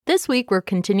this week we're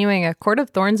continuing A Court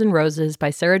of Thorns and Roses by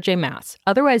Sarah J. Maas,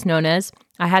 otherwise known as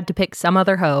I Had to Pick Some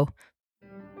Other Hoe.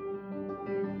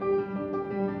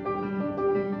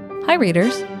 Hi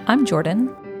readers, I'm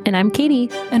Jordan. And I'm Katie.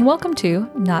 And welcome to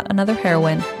Not Another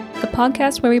Heroine, the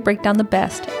podcast where we break down the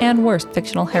best and worst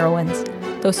fictional heroines,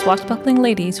 those swashbuckling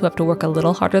ladies who have to work a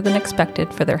little harder than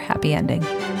expected for their happy ending.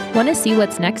 Want to see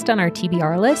what's next on our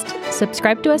TBR list?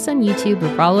 Subscribe to us on YouTube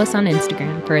or follow us on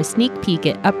Instagram for a sneak peek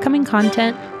at upcoming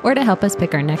content or to help us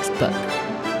pick our next book.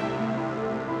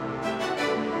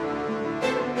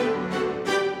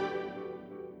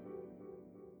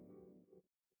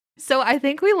 So I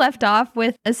think we left off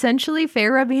with essentially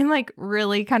Feyre being like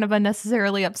really kind of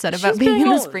unnecessarily upset about being in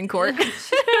the Spring Court. She's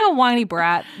being a whiny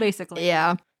brat, basically.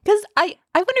 Yeah. Because I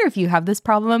wonder if you have this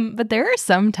problem, but there are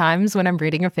some times when I'm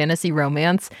reading a fantasy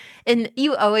romance and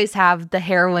you always have the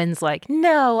heroines like,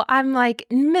 no, I'm like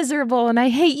miserable and I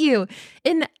hate you.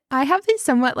 And I have these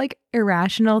somewhat like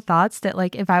irrational thoughts that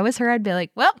like if I was her, I'd be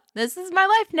like, well, this is my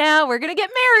life now. We're going to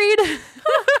get married.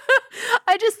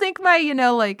 I just think my,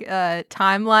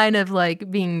 timeline of like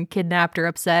being kidnapped or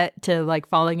upset to like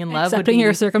falling in love. Accepting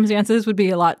your circumstances would be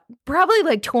a lot. Probably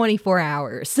like 24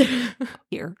 hours.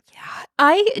 Here.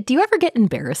 Yeah. Do you ever get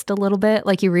embarrassed a little bit?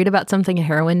 Like you read about something a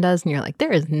heroine does and you're like,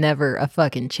 there is never a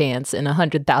fucking chance in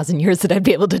 100,000 years that I'd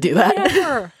be able to do that.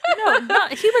 Never. No,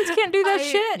 humans can't do that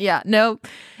shit. Yeah, no.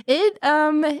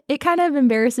 It kind of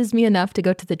embarrasses me enough to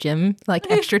go to the gym like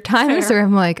extra times where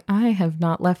I'm like, I have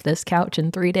not left this couch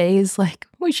in 3 days. Like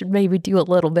we should maybe do a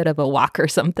little bit of a walk or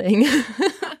something.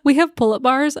 We have pull-up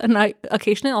bars and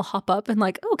occasionally I'll hop up and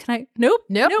like, oh, can I? Nope.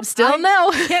 Still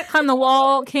no. Can't climb the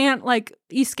wall. Can't like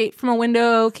escape from a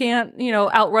window. Can't,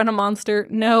 outrun a monster.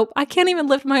 Nope. I can't even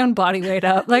lift my own body weight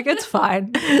up. Like it's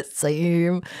fine.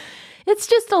 Same. It's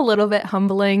just a little bit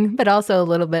humbling, but also a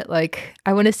little bit like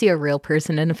I want to see a real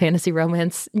person in a fantasy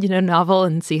romance, novel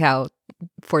and see how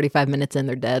 45 minutes in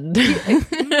they're dead.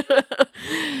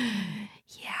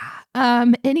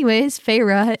 Anyways,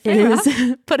 Feyre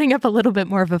is putting up a little bit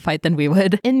more of a fight than we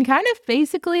would. And kind of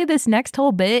basically this next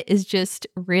whole bit is just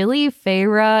really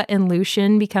Feyre and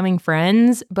Lucien becoming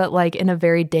friends, but like in a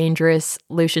very dangerous,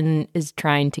 Lucien is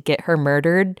trying to get her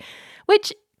murdered,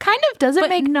 which kind of doesn't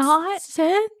make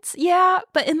sense. Yeah,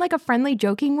 but in like a friendly,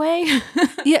 joking way.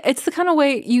 Yeah, it's the kind of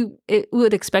way it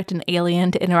would expect an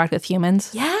alien to interact with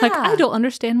humans. Yeah. Like, I don't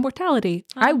understand mortality.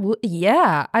 I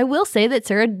will say that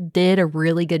Sarah did a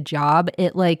really good job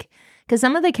at like, because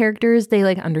some of the characters, they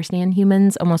like understand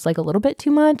humans almost like a little bit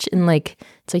too much. And like,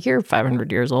 it's like, you're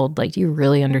 500 years old. Like, do you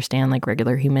really understand like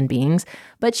regular human beings?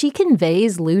 But she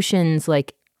conveys Lucien's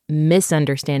like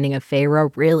misunderstanding of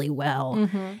Feyre really well.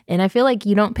 Mm-hmm. And I feel like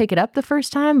you don't pick it up the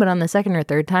first time, but on the second or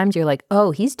third times, you're like,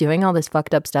 oh, he's doing all this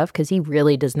fucked up stuff because he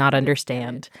really does not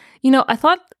understand. I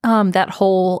thought that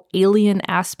whole alien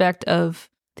aspect of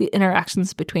the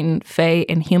interactions between Fae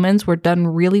and humans were done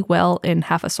really well in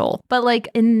Half a Soul. But like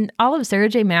in all of Sarah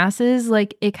J. Maas's,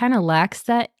 like it kind of lacks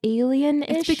that alien-ish.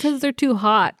 It's because they're too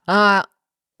hot.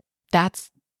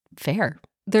 That's fair.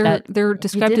 They're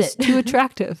described as too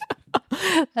attractive.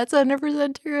 That's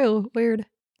 100% true. Weird.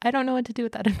 I don't know what to do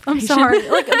with that information. I'm sorry.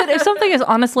 But if something is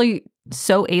honestly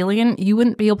so alien, you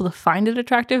wouldn't be able to find it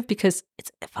attractive because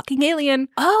it's a fucking alien.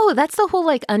 Oh, that's the whole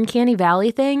like Uncanny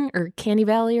Valley thing or Canny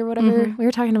Valley or whatever. Mm-hmm. We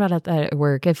were talking about that at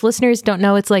work. If listeners don't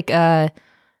know, it's like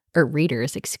or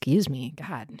readers, excuse me.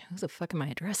 God, who the fuck am I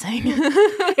addressing?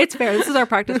 It's fair. This is our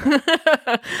practice.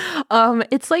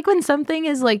 It's like when something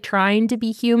is like trying to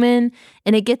be human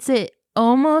and it gets it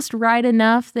almost right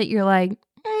enough that you're like,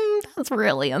 that's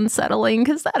really unsettling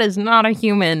because that is not a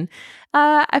human.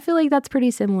 I feel like that's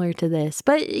pretty similar to this.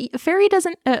 But Feyre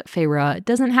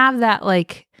doesn't have that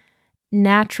like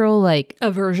natural like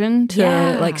aversion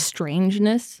to like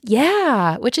strangeness.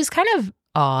 Yeah, which is kind of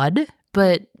odd,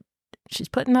 but she's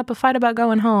putting up a fight about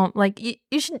going home. Like,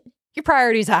 your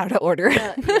priorities out of order.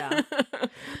 Yeah.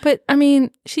 But, I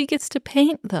mean, she gets to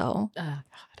paint, though. God.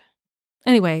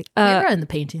 Anyway. We're in the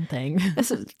painting thing.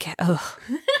 This is, I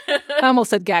almost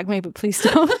said gag me, but please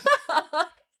don't.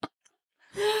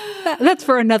 That's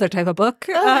for another type of book.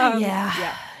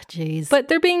 Yeah. Jeez. But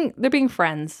they're being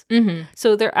friends. Mm-hmm.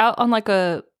 So they're out on like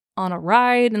on a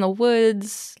ride in the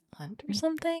woods. Hunt or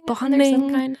something? Bonding.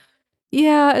 Some kind?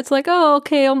 Yeah, it's like, oh,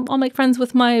 okay, I'll make friends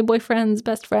with my boyfriend's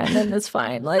best friend, and it's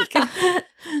fine. Like,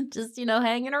 just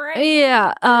hanging around.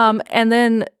 Yeah. And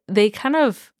then they kind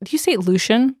of. Do you say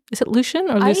Lucien? Is it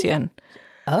Lucien or Lucien?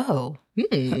 I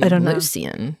don't know.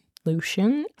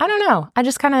 Lucien? I don't know. I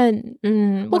just kind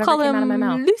of we'll call him out of my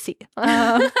mouth. Lucy.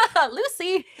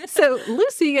 Lucy. So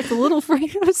Lucy gets a little free.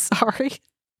 I'm sorry.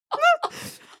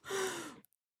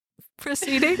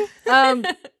 Proceeding.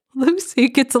 Lucy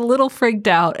gets a little freaked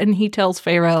out and he tells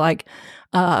Feyre, like,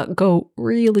 go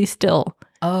really still.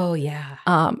 Oh, yeah.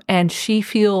 And she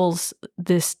feels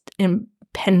this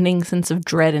impending sense of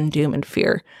dread and doom and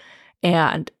fear.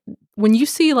 And when you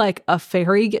see like a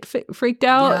fairy get freaked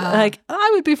out, like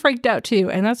I would be freaked out too.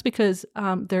 And that's because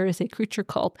there is a creature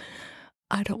called,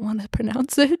 I don't want to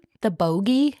pronounce it. The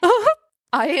bogey?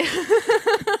 I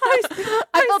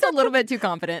felt a little bit too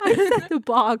confident. I said the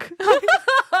bog.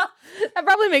 That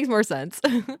probably makes more sense.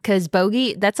 Because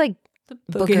bogey, that's like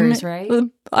boogers, right?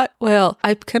 Well,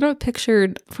 I kind of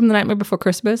pictured from The Nightmare Before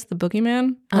Christmas, the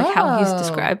boogeyman, like how he's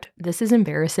described. This is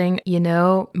embarrassing. You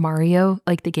know Mario,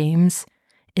 like the games,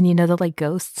 and you know the like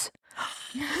ghosts?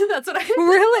 That's what I...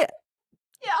 Really?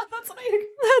 Yeah, that's what I...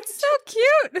 That's so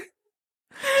cute.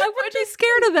 I would be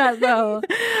scared of that, though.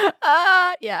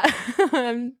 Yeah.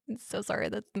 I'm so sorry.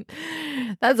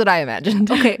 That's what I imagined.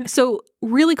 Okay, so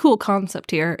really cool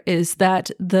concept here is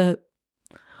that the...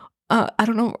 I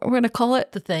don't know what we're going to call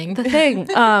it. The thing.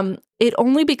 It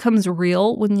only becomes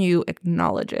real when you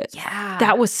acknowledge it. Yeah.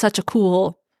 That was such a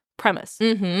cool premise.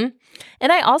 Mm-hmm.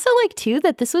 And I also like, too,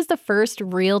 that this was the first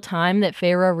real time that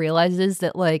Feyre realizes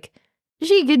that, like,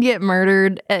 she could get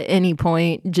murdered at any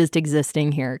point just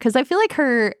existing here. Because I feel like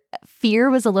her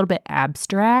fear was a little bit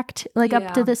abstract, like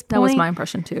up to this point. That was my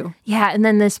impression too. Yeah, and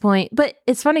then this point. But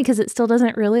it's funny because it still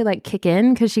doesn't really like kick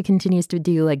in because she continues to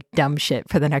do like dumb shit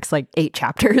for the next like 8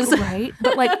 chapters. Right.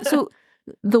 But like, so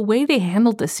the way they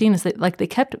handled this scene is that like they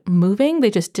kept moving. They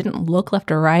just didn't look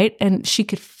left or right. And she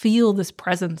could feel this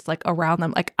presence like around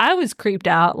them. Like I was creeped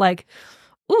out. Like,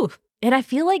 ooh. And I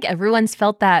feel like everyone's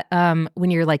felt that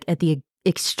when you're like at the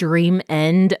extreme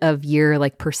end of your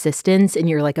like persistence and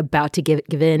you're like about to give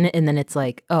in and then it's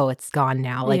like, oh, it's gone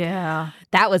now. Like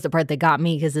that was the part that got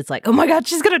me because it's like, oh my God,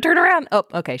 she's gonna turn around. Oh,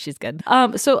 okay, she's good.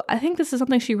 So I think this is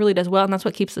something she really does well, and that's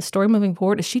what keeps the story moving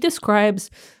forward, is she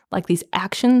describes like these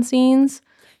action scenes.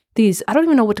 These, I don't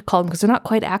even know what to call them because they're not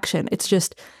quite action. It's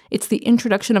the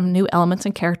introduction of new elements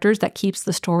and characters that keeps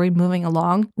the story moving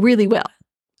along really well.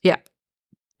 Yeah.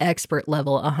 Expert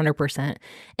level 100%.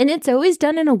 And it's always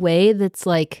done in a way that's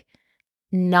like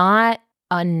not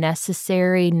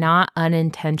unnecessary, not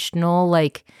unintentional.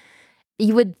 Like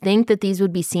you would think that these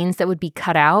would be scenes that would be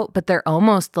cut out, but they're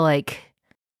almost like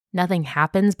nothing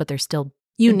happens, but they're still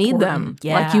you important. Need them.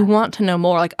 Yeah. Like you want to know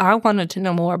more. Like I wanted to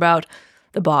know more about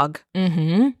the bog.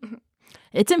 Mm-hmm.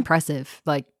 It's impressive.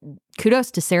 Like kudos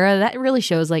to Sarah. That really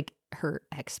shows like her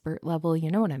expert level.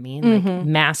 You know what I mean? Like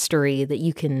mastery that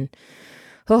you can...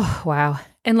 Oh, wow.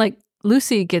 And like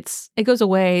Lucy it goes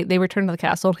away. They return to the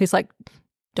castle. And he's like,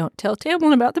 don't tell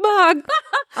Tamlin about the bog.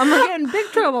 I'm going to get in big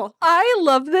trouble. I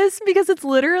love this because it's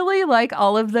literally like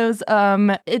all of those,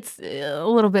 it's a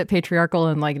little bit patriarchal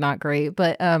and like not great,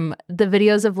 but the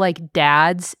videos of like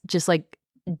dads just like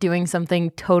doing something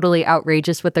totally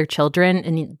outrageous with their children.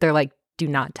 And they're like, do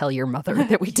not tell your mother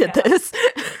that we did this.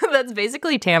 That's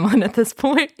basically Tamlin at this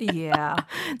point. Yeah.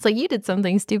 It's like, you did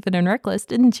something stupid and reckless,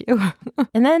 didn't you?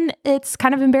 And then it's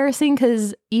kind of embarrassing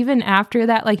because even after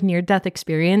that like near-death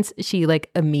experience, she like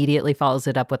immediately follows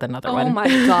it up with another one. Oh my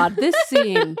God, this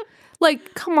scene.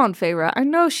 Like, come on, Feyre. I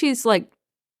know she's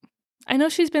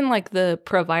been like the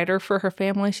provider for her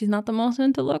family. She's not the most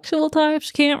intellectual type.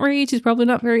 She can't read. She's probably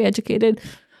not very educated.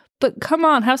 But come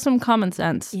on, have some common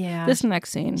sense. Yeah. This next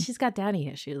scene. She's got daddy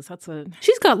issues.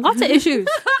 She's got lots of issues.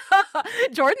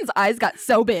 Jordan's eyes got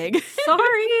so big.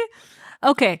 Sorry.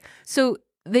 Okay, so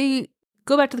they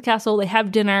go back to the castle. They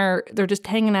have dinner. They're just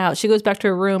hanging out. She goes back to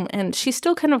her room, and she's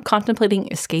still kind of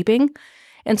contemplating escaping.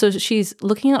 And so she's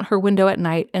looking out her window at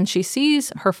night, and she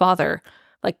sees her father,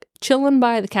 like, chilling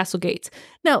by the castle gates.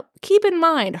 Now, keep in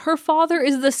mind, her father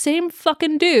is the same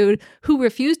fucking dude who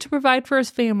refused to provide for his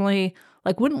family,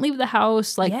 like, wouldn't leave the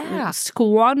house, like,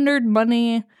 squandered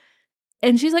money.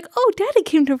 And she's like, oh, daddy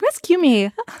came to rescue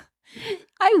me.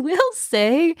 I will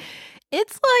say,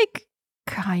 it's, like,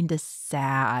 kind of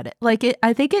sad. Like,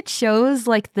 I think it shows,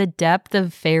 like, the depth of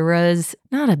Feyre's,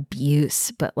 not abuse,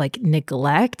 but, like,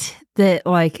 neglect. That,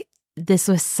 like, this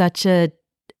was such a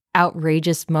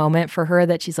outrageous moment for her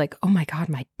that she's like, oh my God,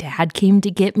 my dad came to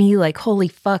get me. Like, holy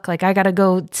fuck, like, I gotta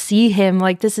go see him.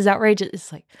 Like, this is outrageous.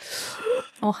 It's like...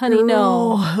 Oh, honey,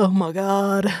 no. Oh, my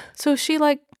God. So she,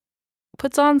 like,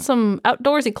 puts on some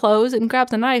outdoorsy clothes and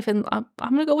grabs a knife, and I'm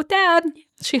going to go with Dad.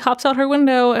 She hops out her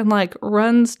window and, like,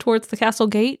 runs towards the castle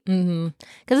gate. Mm-hmm.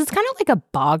 Because it's kind of like a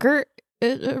boggart,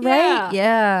 right?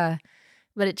 Yeah.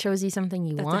 But it shows you something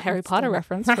you want. That's a Harry Potter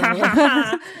reference.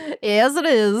 Yes, it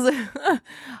is.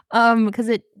 Because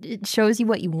it shows you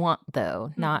what you want,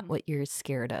 though, not what you're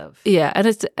scared of. Yeah,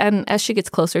 and as she gets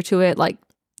closer to it, like,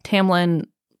 Tamlin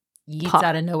yeets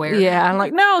out of nowhere. Yeah, I'm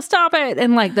like, no, stop it.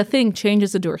 And like the thing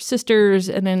changes into her sisters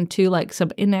and into like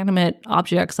some inanimate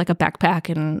objects like a backpack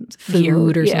and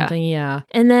Food or something. Yeah.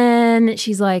 And then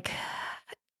she's like,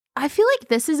 I feel like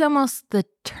this is almost the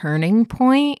turning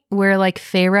point where like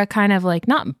Feyre kind of like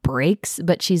not breaks,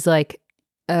 but she's like,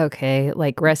 okay,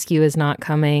 like rescue is not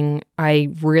coming. I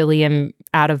really am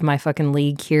out of my fucking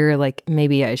league here. Like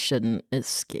maybe I shouldn't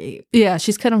escape. Yeah,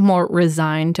 she's kind of more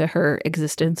resigned to her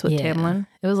existence with Tamlin.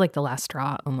 It was like the last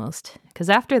straw almost. Because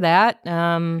after that,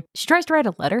 she tries to write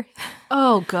a letter.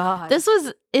 Oh, God. This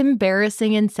was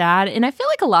embarrassing and sad. And I feel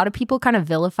like a lot of people kind of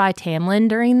vilify Tamlin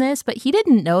during this, but he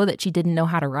didn't know that she didn't know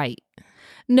how to write.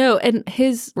 No, and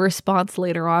his response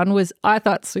later on was, I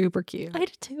thought, super cute. I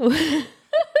did too.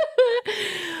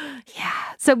 Yeah.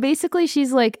 So basically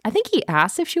she's like, I think he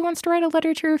asks if she wants to write a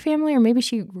letter to her family, or maybe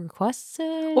she requests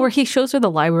it. Or he shows her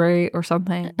the library or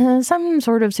something. Some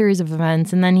sort of series of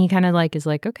events. And then he kind of like is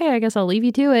like, okay, I guess I'll leave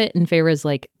you to it. And Feyre's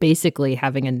like basically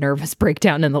having a nervous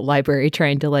breakdown in the library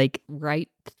trying to like write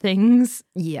things.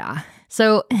 Yeah.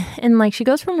 So, and like she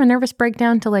goes from a nervous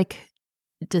breakdown to like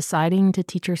deciding to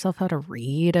teach herself how to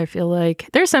read. I feel like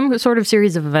there's some sort of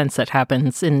series of events that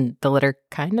happens and the letter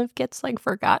kind of gets like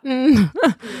forgotten.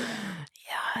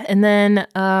 Yeah. And then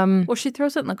well, she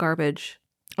throws it in the garbage.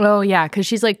 Oh yeah, because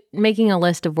she's like making a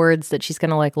list of words that she's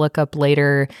gonna like look up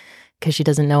later because she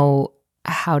doesn't know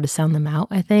how to sound them out,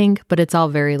 I think. But it's all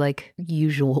very like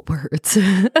usual words.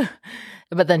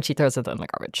 But then she throws it in the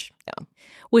garbage. Yeah.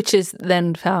 Which is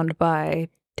then found by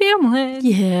Tamlin.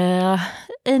 Yeah.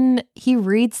 And he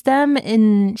reads them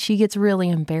and she gets really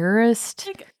embarrassed.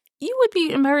 Like, you would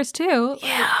be embarrassed too.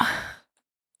 Yeah.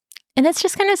 And it's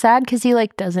just kind of sad because he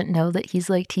like doesn't know that he's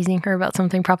like teasing her about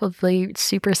something probably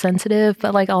super sensitive,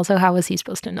 but like also how is he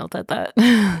supposed to know that?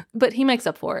 But he makes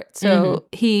up for it. So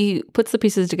he puts the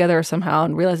pieces together somehow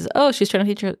and realizes, oh, she's trying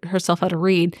to teach herself how to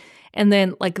read. And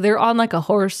then like they're on like a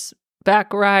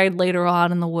horseback ride later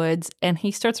on in the woods, and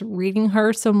he starts reading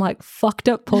her some like fucked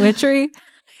up poetry.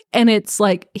 And it's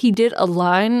like he did a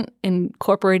line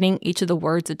incorporating each of the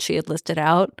words that she had listed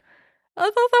out. I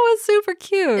thought that was super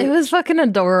cute. It was fucking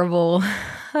adorable.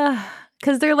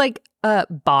 Because they're like,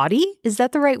 body? Is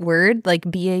that the right word? Like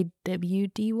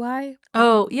BAWDY?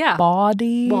 Oh, yeah.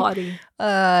 Body. Body.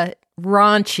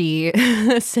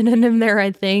 Raunchy synonym there,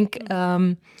 I think.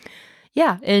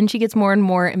 Yeah, and she gets more and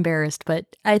more embarrassed. But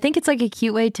I think it's like a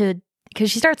cute way to, because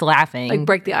she starts laughing. Like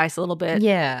break the ice a little bit.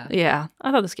 Yeah. Yeah.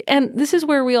 I thought this was cute. And this is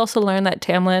where we also learn that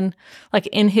Tamlin, like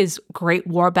in his great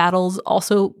war battles,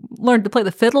 also learned to play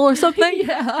the fiddle or something.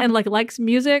 Yeah. And like likes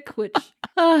music, which...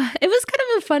 It was kind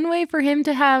of a fun way for him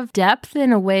to have depth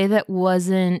in a way that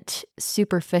wasn't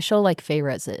superficial like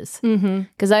Feyre's is.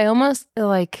 Because I almost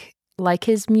like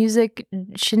his music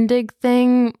shindig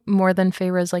thing more than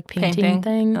Feyre's like painting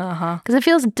thing. Because it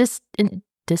feels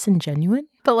disingenuous.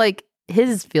 But like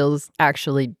his feels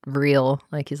actually real.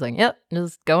 Like he's like, yep,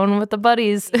 just going with the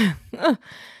buddies.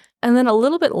 And then a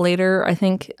little bit later, I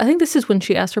think this is when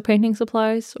she asked for painting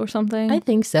supplies or something. I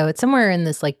think so. It's somewhere in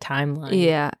this like timeline.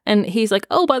 Yeah. And he's like,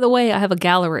 oh, by the way, I have a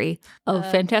gallery of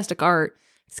fantastic art.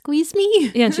 Squeeze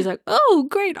me. Yeah. And she's like, oh,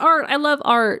 great art. I love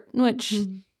art. Which,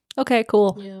 okay,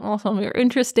 cool. Yeah. Awesome. You're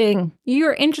interesting.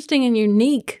 You're interesting and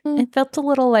unique. It felt a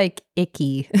little like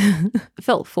icky. It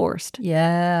felt forced.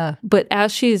 Yeah. But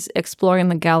as she's exploring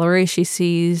the gallery, she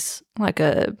sees like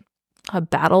a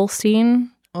battle scene.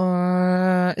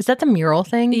 Is that the mural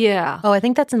thing? Yeah. Oh, I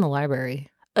think that's in the library.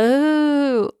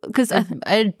 Oh, because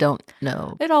I don't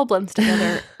know. It all blends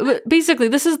together. But basically,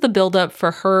 this is the buildup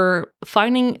for her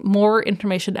finding more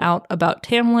information out about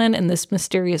Tamlin and this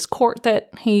mysterious court that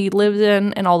he lives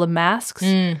in and all the masks.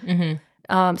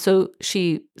 So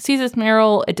she sees this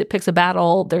mural. It depicts a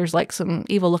battle. There's like some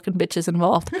evil-looking bitches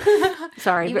involved.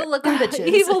 Sorry. Evil-looking bitches.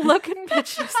 Evil-looking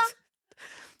bitches.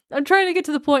 I'm trying to get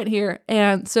to the point here.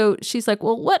 And so she's like,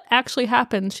 well, what actually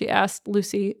happened? She asked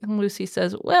Lucy. And Lucy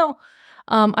says, well,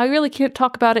 I really can't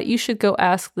talk about it. You should go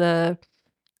ask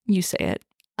you say it.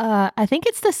 I think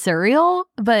it's the cereal,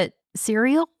 but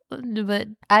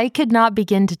I could not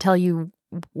begin to tell you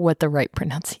what the right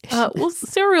pronunciation is. Well,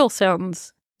 cereal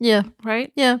sounds... Yeah.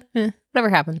 Right? Yeah. Whatever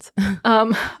happens.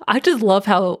 I just love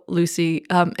how Lucy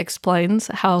explains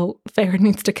how Feyre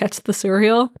needs to catch the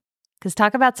cereal. Because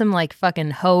talk about some like fucking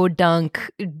hoe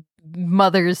dunk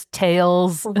mother's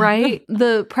tales. Right?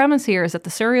 The premise here is that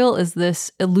the cereal is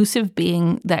this elusive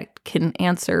being that can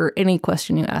answer any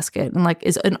question you ask it and like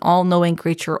is an all-knowing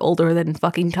creature older than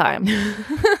fucking time.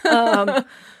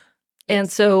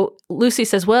 And so Lucy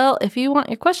says, well, if you want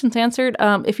your questions answered,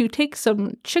 if you take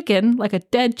some chicken, like a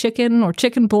dead chicken or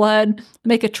chicken blood,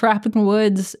 make a trap in the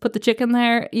woods, put the chicken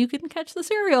there, you can catch the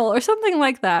cereal or something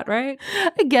like that, right?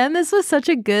 Again, this was such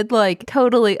a good, like,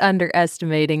 totally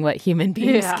underestimating what human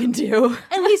beings can do.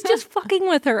 And he's just fucking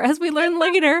with her, as we learn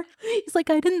later. He's like,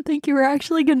 I didn't think you were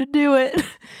actually going to do it.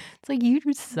 It's like, you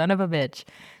son of a bitch.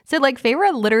 So, like,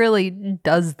 Feyre literally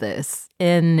does this,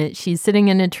 and she's sitting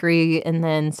in a tree, and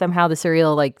then somehow the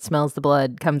cereal, like, smells the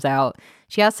blood, comes out.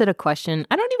 She asks it a question.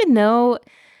 I don't even know,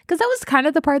 because that was kind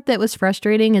of the part that was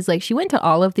frustrating, is, like, she went to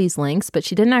all of these lengths, but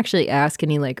she didn't actually ask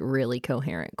any, like, really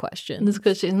coherent questions. It's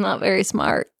because she's not very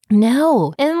smart.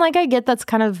 No. And, like, I get that's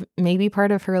kind of maybe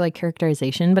part of her, like,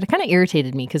 characterization, but it kind of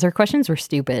irritated me because her questions were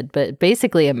stupid. But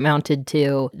basically it amounted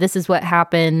to, this is what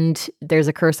happened. There's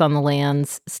a curse on the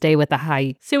lands. Stay with the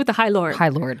High Lord. High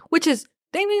Lord. Which is,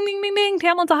 ding, ding, ding, ding, ding,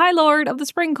 Tamlin's a High Lord of the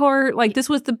Spring Court. Like, this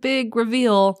was the big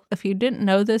reveal. If you didn't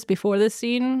know this before this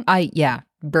scene.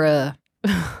 Bruh.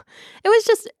 It was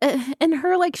just, and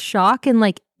her, like, shock and,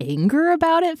 like, anger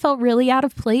about it felt really out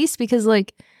of place because,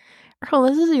 like, girl,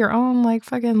 this is your own, like,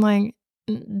 fucking, like,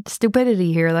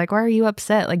 stupidity here. Like, why are you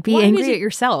upset? Like, be angry at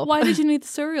yourself. Why did you need the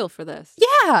cereal for this?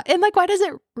 Yeah. And, like, why does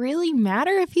it really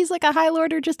matter if he's, like, a High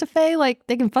Lord or just a Fae? Like,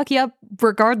 they can fuck you up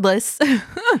regardless.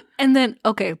 And then,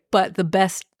 okay, but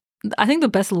I think the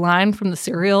best line from the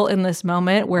cereal in this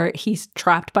moment where he's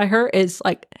trapped by her is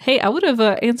like, hey, I would have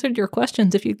answered your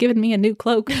questions if you'd given me a new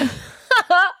cloak.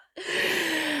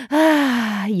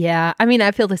 Yeah. I mean,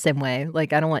 I feel the same way.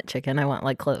 Like, I don't want chicken. I want,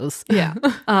 like, clothes. Yeah.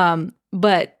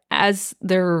 But as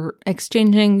they're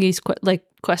exchanging these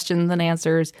questions and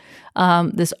answers,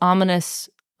 this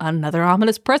another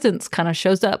ominous presence kind of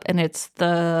shows up, and it's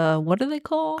what do they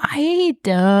call? I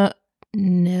don't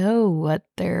know what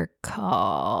they're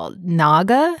called.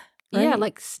 Naga? Right? Yeah,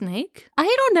 like snake? I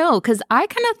don't know, because I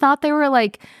kind of thought they were,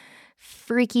 like,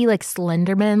 freaky, like,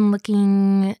 Slenderman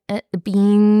looking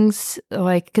beings,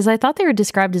 like, because I thought they were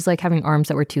described as, like, having arms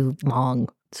that were too long.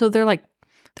 So they're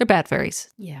bad fairies.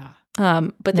 Yeah.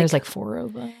 But there's like 4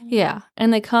 of them. Yeah.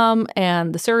 And they come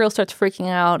and the cereal starts freaking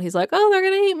out. He's like, oh, they're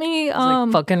gonna eat me. He's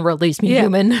like, fucking release me,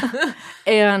 human.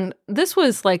 And this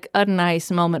was like a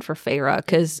nice moment for Feyre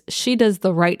because she does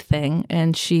the right thing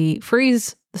and she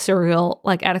frees the cereal,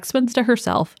 like, at expense to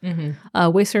herself,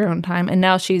 wastes her own time, and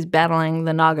now she's battling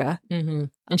the Naga. Mm-hmm.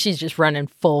 And she's just running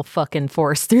full fucking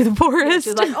force through the forest.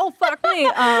 She's like, oh, fuck me.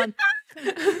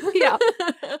 Yeah.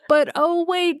 But, oh,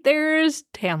 wait, there's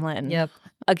Tamlin. Yep.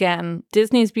 Again,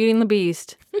 Disney's Beauty and the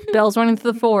Beast. Belle's running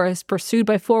through the forest, pursued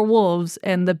by 4 wolves,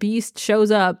 and the Beast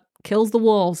shows up, kills the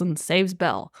wolves, and saves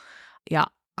Belle. Yeah.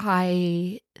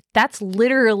 That's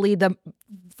literally the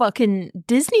fucking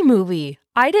Disney movie.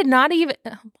 I did not even...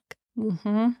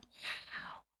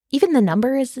 Even the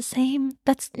number is the same?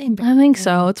 I think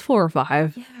so. It's 4 or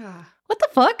 5. Yeah. What the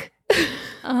fuck?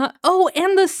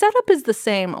 And the setup is the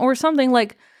same, or something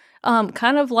like...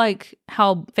 kind of like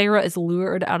how Feyre is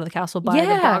lured out of the castle by the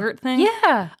boggart thing.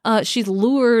 Yeah. She's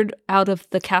lured out of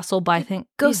the castle by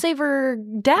Go save her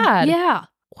dad. Yeah.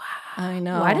 Wow. I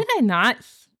know. Why did I not?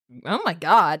 Oh my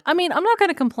God. I mean, I'm not going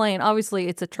to complain. Obviously,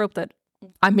 it's a trope that...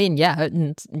 I mean, yeah,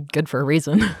 it's good for a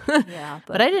reason. Yeah.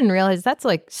 But I didn't realize that's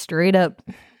like straight up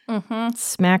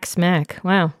smack.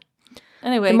 Wow.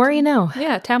 Anyway, the more you know.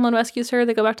 Yeah, Tamlin rescues her.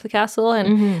 They go back to the castle,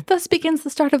 and thus begins the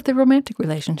start of their romantic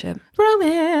relationship.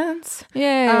 Romance.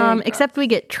 Yay. Except we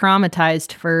get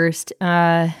traumatized first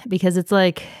because it's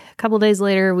like a couple days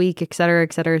later, week, et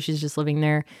cetera, she's just living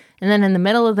there. And then in the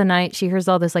middle of the night, she hears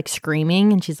all this like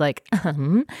screaming, and she's like, Oh,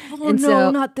 and no,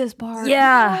 so, not this part.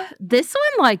 Yeah, this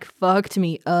one like fucked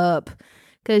me up.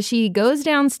 Because she goes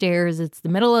downstairs, it's the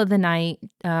middle of the night,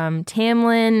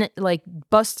 Tamlin, like,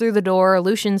 busts through the door,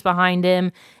 Lucian's behind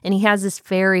him, and he has this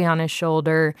fairy on his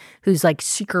shoulder who's, like,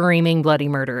 screaming bloody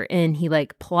murder, and he,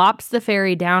 like, plops the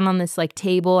fairy down on this, like,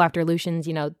 table after Lucian's,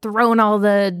 thrown all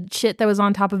the shit that was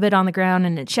on top of it on the ground,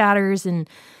 and it shatters, and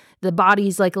the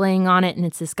body's, like, laying on it, and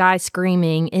it's this guy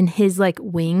screaming, and his, like,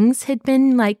 wings had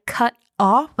been, like, cut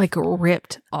off, like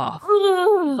ripped off.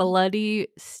 Bloody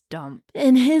stump.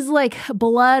 And his like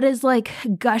blood is like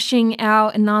gushing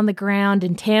out and on the ground,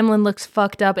 and Tamlin looks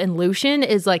fucked up, and Lucian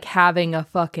is like having a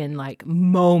fucking like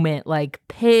moment, like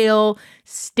pale,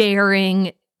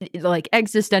 staring, like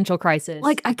existential crisis.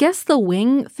 Like, I guess the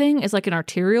wing thing is like an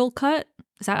arterial cut.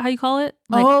 Is that how you call it?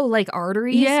 Like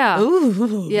arteries? Yeah.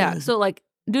 Ooh. Yeah. So like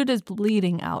dude is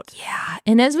bleeding out. Yeah.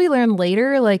 And as we learn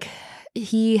later, like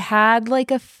he had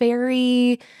like a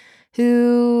fairy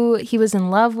who he was in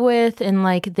love with, and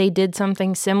like they did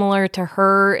something similar to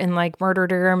her and like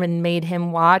murdered him and made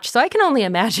him watch. So I can only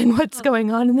imagine what's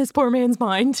going on in this poor man's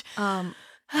mind.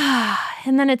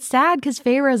 And then it's sad because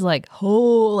Feyre's like,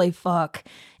 holy fuck.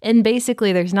 And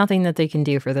basically there's nothing that they can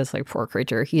do for this like poor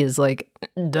creature. He is like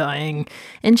dying.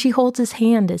 And she holds his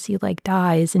hand as he like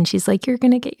dies. And she's like, you're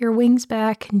going to get your wings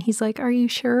back. And he's like, are you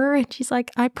sure? And she's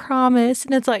like, I promise.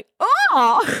 And it's like,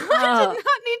 I did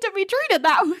not need to be treated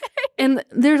that way. And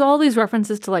there's all these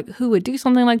references to like who would do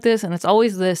something like this. And it's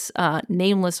always this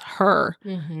nameless her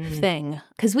thing.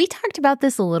 Because we talked about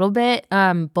this a little bit.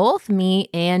 Both me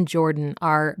and Jordan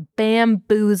are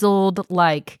bamboozled,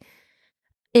 like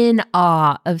in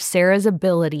awe of Sarah's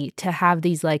ability to have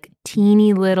these like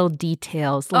teeny little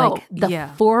details. Like the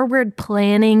forward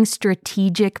planning,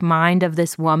 strategic mind of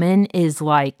this woman is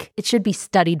like, it should be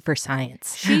studied for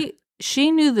science.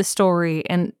 She knew the story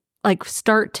and like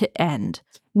start to end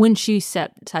when she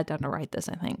sat down to write this,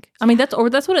 I think. I mean, that's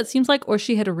what it seems like, or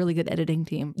she had a really good editing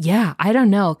team. Yeah, I don't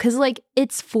know. Because, like,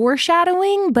 it's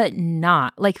foreshadowing, but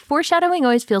not. Like, foreshadowing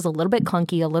always feels a little bit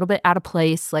clunky, a little bit out of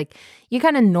place. Like, you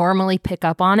kind of normally pick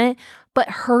up on it. But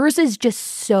hers is just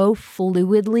so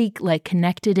fluidly, like,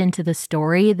 connected into the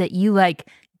story that you, like,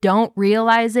 don't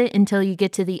realize it until you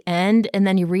get to the end. And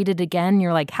then you read it again, and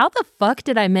you're like, how the fuck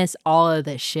did I miss all of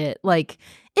this shit? Like,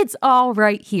 it's all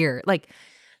right here. Like,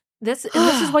 this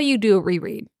is why you do a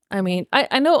reread. I mean,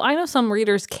 I know some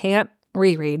readers can't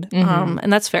reread,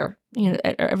 and that's fair. You know,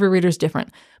 every reader's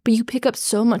different. But you pick up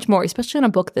so much more, especially in a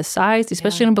book this size,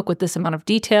 especially in a book with this amount of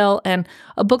detail, and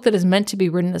a book that is meant to be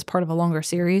written as part of a longer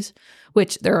series,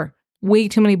 which there are way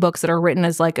too many books that are written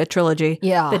as like a trilogy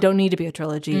that don't need to be a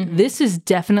trilogy. This is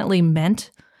definitely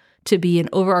meant to be an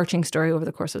overarching story over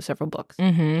the course of several books.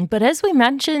 But as we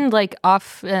mentioned, like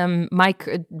off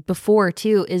mic before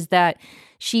too, is that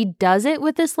she does it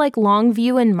with this like long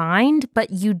view in mind, but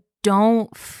you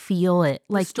don't feel it.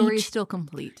 Like the story is still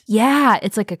complete. Yeah,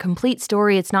 it's like a complete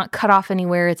story. It's not cut off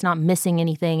anywhere. It's not missing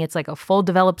anything. It's like a full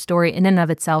developed story in and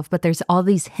of itself. But there's all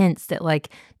these hints that like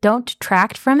don't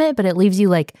detract from it, but it leaves you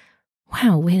like,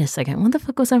 wow, wait a second. What the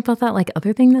fuck was up about that like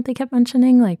other thing that they kept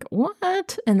mentioning? Like,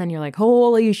 what? And then you're like,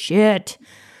 holy shit.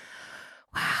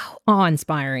 Wow.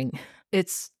 Awe-inspiring.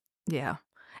 It's, yeah.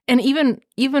 And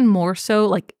even more so,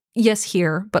 like, yes,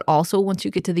 here, but also once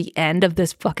you get to the end of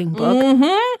this fucking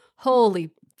book, holy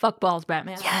fuck balls,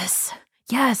 Batman.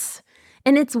 Yes.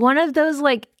 And it's one of those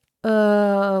like,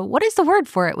 what is the word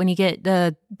for it when you get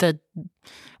the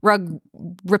rug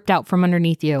ripped out from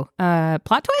underneath you?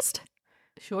 Plot twist?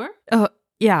 Sure.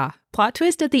 Yeah. Plot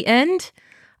twist at the end.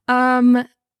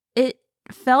 It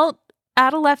felt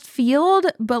out of left field,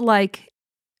 but like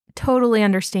totally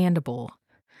understandable.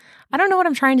 I don't know what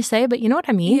I'm trying to say, but you know what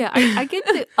I mean? Yeah, I get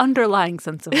the underlying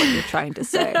sense of what you're trying to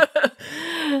say.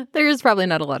 There's probably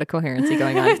not a lot of coherency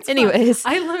going on. Anyways.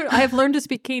 I have learned to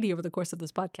speak Katie over the course of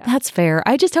this podcast. That's fair.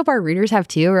 I just hope our readers have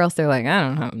too, or else they're like, I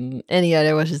don't have any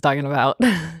idea what she's talking about.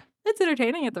 It's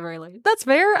entertaining at the very least. That's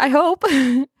fair, I hope.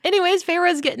 Anyways,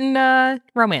 Feyre's getting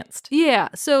romanced. Yeah,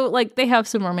 so like they have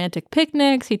some romantic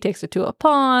picnics. He takes her to a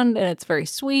pond, and it's very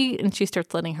sweet, and she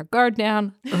starts letting her guard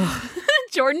down.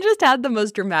 Jordan just had the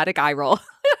most dramatic eye roll.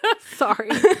 Sorry.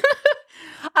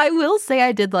 I will say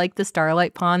I did like the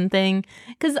Starlight Pond thing,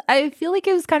 because I feel like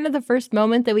it was kind of the first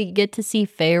moment that we get to see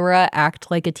Feyre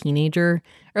act like a teenager,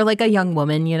 or like a young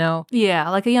woman, you know? Yeah,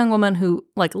 like a young woman who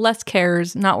like less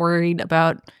cares, not worried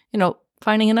about, you know,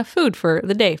 finding enough food for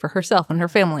the day for herself and her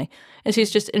family. And she's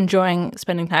just enjoying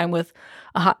spending time with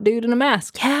a hot dude in a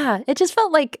mask. Yeah, it just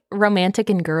felt like romantic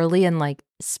and girly and like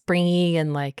springy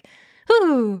and like,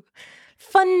 ooh,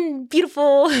 fun,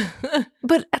 beautiful.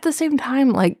 But at the same time,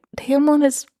 like Tamlin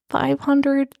is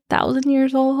 500,000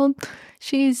 years old.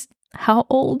 She's how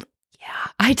old?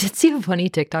 Yeah, I did see a funny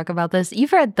TikTok about this.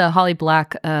 You've read the Holly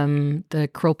Black, the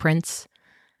Cruel Prince?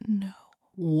 No.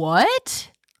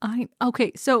 What?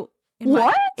 Okay, so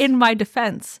in my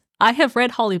defense, I have read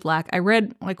Holly Black. I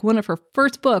read like one of her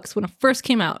first books when it first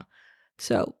came out.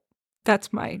 So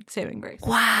that's my saving grace.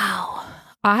 Wow.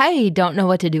 I don't know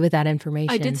what to do with that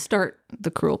information. I did start The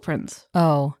Cruel Prince.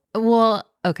 Oh, well,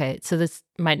 okay. So this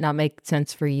might not make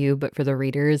sense for you, but for the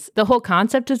readers, the whole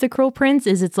concept of The Cruel Prince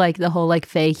is it's like the whole like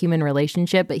fae human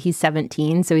relationship, but he's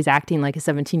 17. So he's acting like a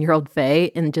 17-year-old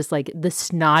fae and just like the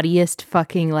snottiest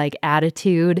fucking like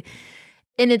attitude.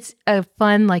 And it's a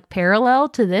fun like parallel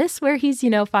to this where he's,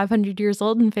 500 years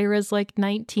old and Feyre's like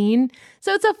 19.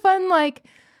 So it's a fun like,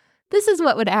 this is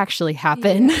what would actually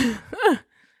happen. Yeah.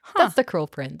 That's The Cruel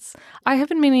Prince. I have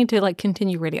been meaning to like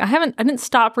continue reading. I didn't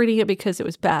stop reading it because it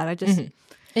was bad. I just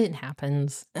It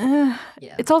happens. Yeah.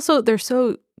 It's also they're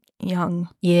so young.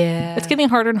 Yeah. It's getting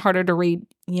harder and harder to read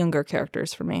younger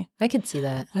characters for me. I could see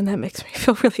that. And that makes me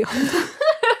feel really old.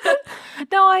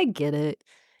 No, I get it.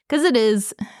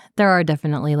 Because there are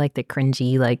definitely like the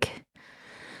cringy, like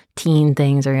teen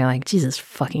things where you're like, Jesus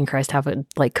fucking Christ, have a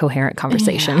like coherent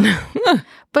conversation. Yeah.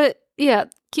 But yeah,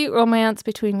 cute romance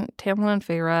between Tamlin and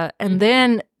Feyre. And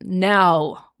then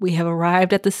now we have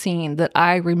arrived at the scene that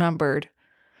I remembered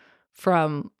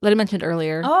from, that I mentioned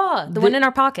earlier. Oh, the one in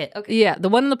our pocket. Okay. Yeah, the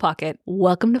one in the pocket.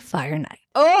 Welcome to Fire Night.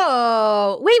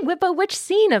 Oh, wait, but which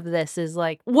scene of this is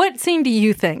like... What scene do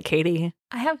you think, Katie?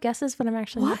 I have guesses, but I'm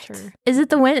actually not sure. Is it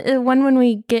the one when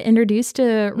we get introduced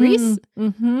to Rhys?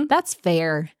 Mm-hmm. That's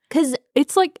fair. Because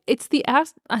it's like, it's the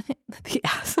ass, I think, the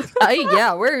ass.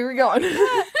 Yeah, where are we going?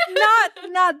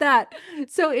 not that.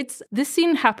 So this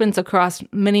scene happens across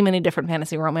many, many different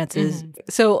fantasy romances. Mm-hmm.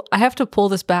 So I have to pull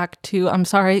this back to, I'm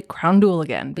sorry, Crown Duel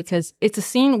again, because it's a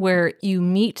scene where you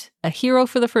meet a hero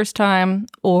for the first time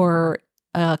or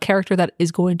a character that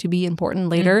is going to be important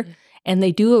later, and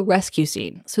they do a rescue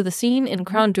scene. So the scene in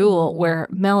Crown Duel where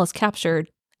Mel is captured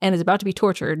and is about to be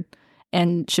tortured,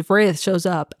 and Shivraeth shows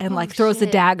up and like throws the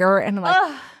dagger and like,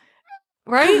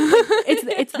 right?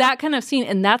 It's that kind of scene,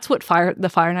 and that's what the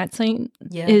Fire Night scene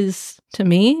is to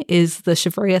me. Is the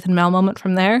Shivraeth and Mel moment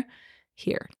from there?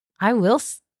 Here, I will.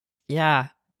 Yeah,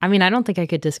 I mean, I don't think I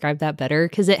could describe that better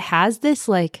because it has this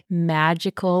like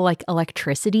magical like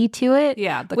electricity to it.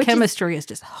 Yeah, the chemistry is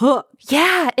just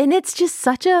yeah, and it's just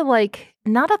such a like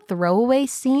not a throwaway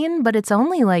scene, but it's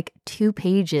only like 2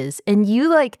 pages, and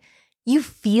you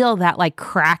feel that like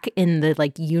crack in the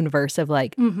like universe of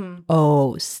like,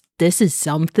 oh, this is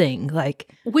something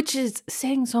like, which is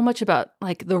saying so much about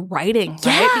like the writing,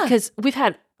 right? Because we've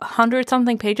had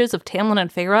 100-something pages of Tamlin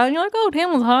and Feyre, and you're like, oh,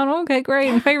 Tamlin's hot, okay, great,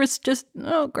 and Feyre's just,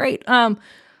 oh, great.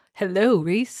 Hello,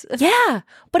 Rhys. Yeah,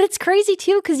 but it's crazy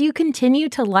too because you continue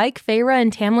to like Feyre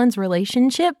and Tamlin's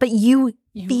relationship, but you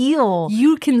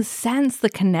can sense the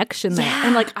connection there.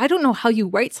 And like, I don't know how you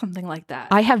write something like that.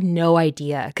 I have no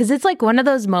idea. Because it's like one of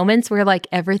those moments where like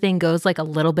everything goes like a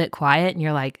little bit quiet and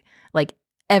you're like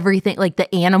everything, like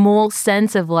the animal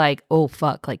sense of like, oh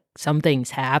fuck, like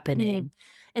something's happening.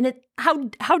 And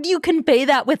how do you convey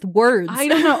that with words? I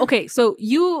don't know. Okay, so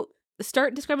you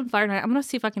start describing Fire Night. I'm gonna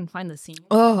see if I can find the scene.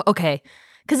 Oh, okay.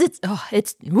 Because it's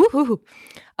woohoo.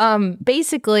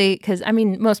 Basically, because I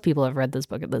mean, most people have read this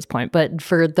book at this point, but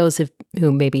for those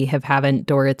who maybe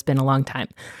haven't, or it's been a long time.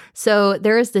 So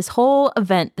there is this whole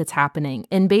event that's happening,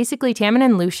 and basically Tamlin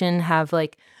and Lucien have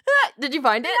like, did you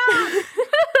find it?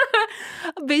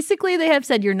 Basically, they have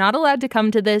said, you're not allowed to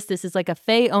come to this. This is like a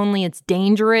fae only. It's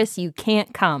dangerous. You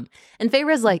can't come. And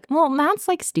Feyre's like, well, that's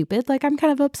like stupid. Like, I'm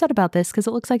kind of upset about this because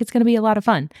it looks like it's going to be a lot of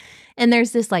fun. And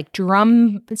there's this like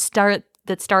drum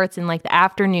that starts in like the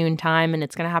afternoon time, and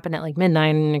it's going to happen at like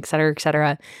midnight, and et cetera, et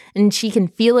cetera. And she can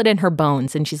feel it in her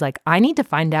bones. And she's like, I need to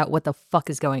find out what the fuck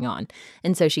is going on.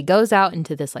 And so she goes out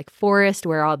into this like forest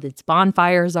where all these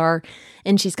bonfires are.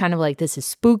 And she's kind of like, this is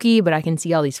spooky, but I can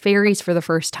see all these fairies for the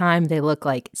first time. They look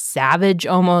like savage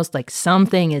almost, like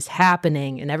something is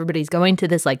happening. And everybody's going to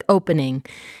this like opening,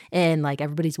 and like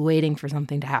everybody's waiting for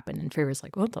something to happen. And Feyre's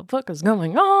like, what the fuck is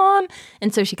going on?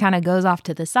 And so she kind of goes off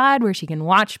to the side where she can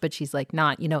watch, but she's like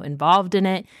not, involved in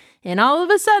it. And all of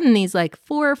a sudden these like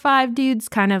 4 or 5 dudes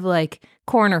kind of like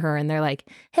corner her, and they're like,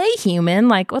 hey human,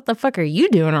 like what the fuck are you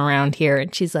doing around here?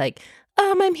 And she's like,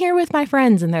 I'm here with my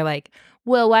friends. And they're like,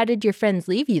 well, why did your friends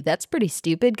leave you? That's pretty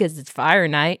stupid because it's Fire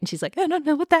Night. And she's like, I don't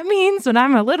know what that means, but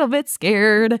I'm a little bit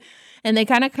scared. And they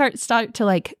kind of start to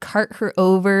like cart her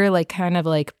over, like kind of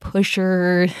like push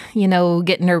her,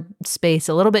 get in her space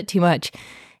a little bit too much.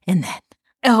 And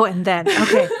then,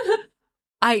 okay.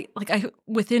 I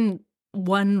within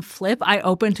one flip, I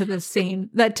open to this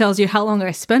scene that tells you how long I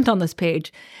spent on this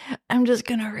page. I'm just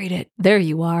going to read it. There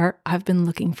you are. I've been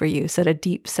looking for you, said a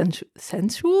deep,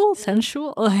 sensual?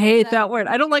 Oh, I hate that word.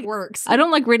 I don't like works. I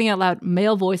don't like reading out loud.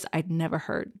 Male voice I'd never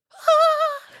heard.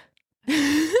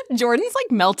 Jordan's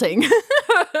like melting.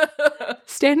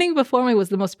 Standing before me was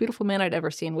the most beautiful man I'd ever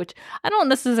seen, which I don't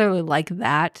necessarily like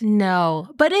that. No,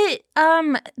 but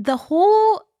the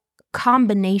whole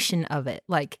combination of it,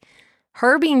 like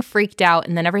her being freaked out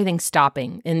and then everything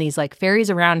stopping and these like fairies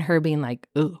around her being like,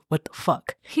 ooh, what the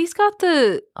fuck? He's got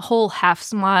the whole half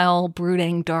smile,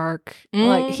 brooding, dark. Mm-hmm.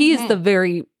 Like he is the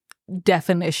very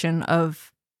definition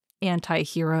of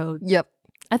anti-hero. Yep.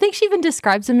 I think she even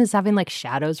describes him as having like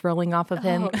shadows rolling off of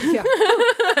him. Yeah.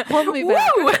 Hold me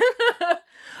back.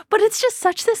 But it's just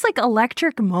such this like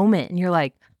electric moment, and you're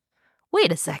like, wait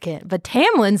a second, but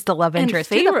Tamlin's the love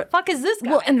interest. Who the fuck is this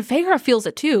guy? Well, and Feyre feels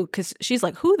it too, because she's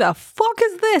like, who the fuck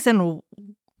is this? And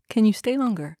can you stay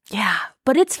longer? Yeah,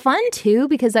 But it's fun too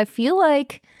because I feel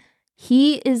like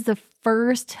he is the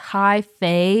first high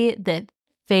fae that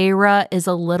Feyre is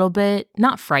a little bit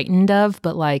not frightened of,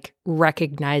 but like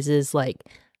recognizes like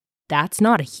that's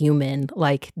not a human.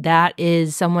 Like that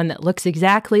is someone that looks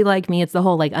exactly like me. It's the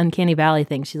whole like uncanny valley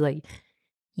thing. She's like,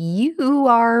 you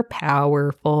are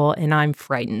powerful and I'm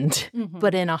frightened,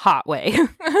 but in a hot way.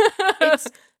 It's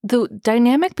the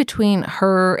dynamic between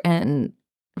her and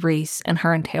Rhys and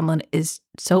her and Tamlin is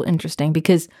so interesting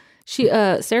because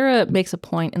Sarah makes a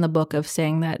point in the book of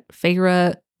saying that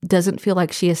Feyre doesn't feel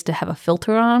like she has to have a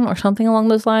filter on or something along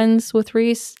those lines with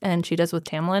Rhys, and she does with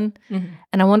Tamlin.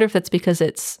 And I wonder if that's because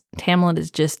Tamlin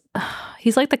is just,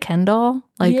 he's like the Ken doll,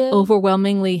 like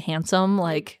overwhelmingly handsome.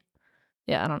 Like,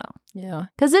 yeah, I don't know. Yeah.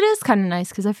 Because it is kind of nice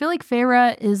because I feel like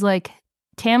Feyre is like,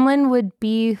 Tamlin would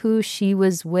be who she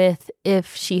was with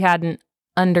if she hadn't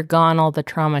undergone all the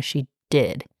trauma she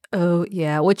did. Oh,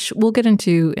 yeah, which we'll get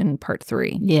into in part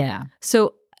 3. Yeah.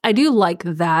 So I do like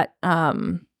that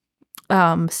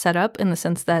setup in the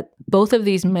sense that both of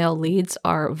these male leads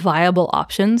are viable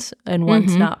options and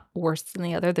one's not worse than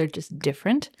the other. They're just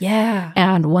different. Yeah.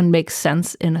 And one makes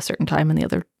sense in a certain time and the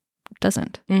other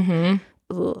doesn't.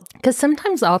 Because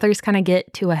sometimes authors kind of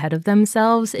get too ahead of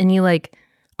themselves and you like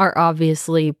are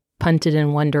obviously punted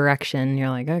in one direction. You're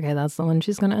like, okay, that's the one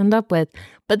she's going to end up with.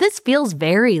 But this feels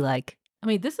very like, I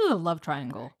mean, this is a love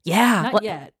triangle. Yeah. Not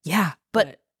yet. Yeah.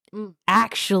 But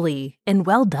actually, and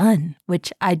well done,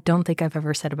 which I don't think I've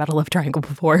ever said about a love triangle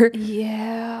before.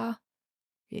 Yeah.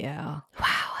 Yeah.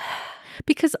 Wow.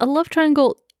 Because a love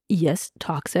triangle, yes,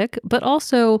 toxic, but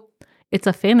also it's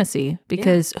a fantasy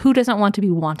because who doesn't want to be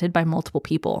wanted by multiple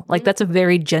people? Like that's a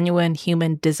very genuine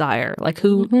human desire. Like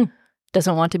who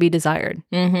doesn't want to be desired?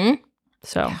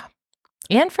 So.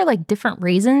 Yeah. And for like different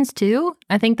reasons too.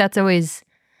 I think that's always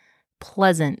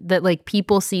pleasant that like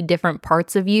people see different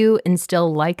parts of you and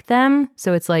still like them.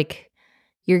 So it's like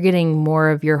you're getting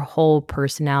more of your whole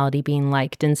personality being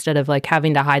liked instead of like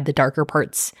having to hide the darker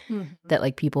parts that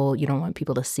like people, you don't want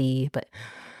people to see. But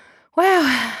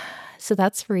wow. So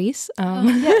that's Rhys.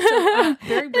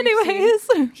 Very brief anyways,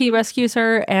 scene. He rescues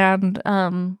her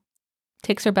and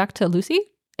takes her back to Lucy.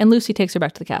 And Lucy takes her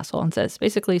back to the castle and says,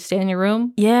 basically, stay in your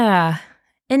room. Yeah.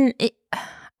 And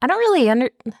I don't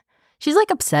really she's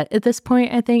like upset at this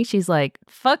point, I think. She's like,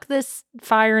 fuck this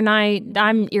fire night.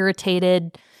 I'm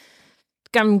irritated.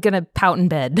 I'm going to pout in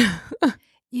bed.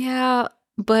 Yeah,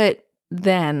 but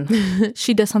then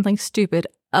she does something stupid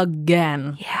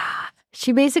again. Yeah.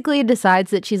 She basically decides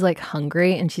that she's like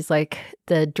hungry and she's like,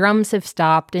 the drums have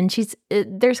stopped and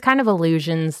there's kind of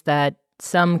illusions that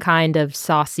some kind of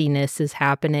sauciness is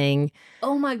happening.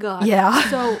 Oh my God. Yeah.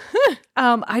 So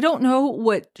I don't know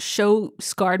what show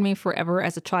scarred me forever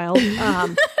as a child.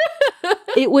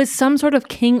 It was some sort of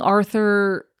King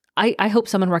Arthur. I hope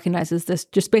someone recognizes this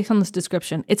just based on this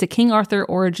description. It's a King Arthur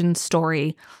origin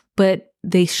story, but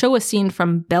they show a scene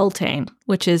from Beltane,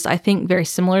 which is, I think, very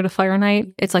similar to Fire Night.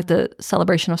 It's like the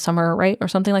celebration of summer, right? Or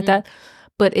something like that.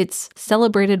 But it's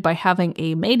celebrated by having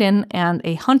a maiden and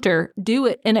a hunter do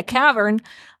it in a cavern.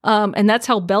 And that's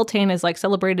how Beltane is like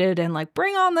celebrated and like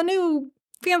bring on the new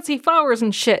fancy flowers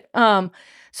and shit.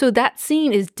 So that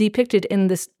scene is depicted in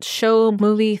this show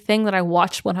movie thing that I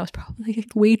watched when I was probably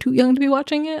like way too young to be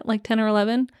watching it, like 10 or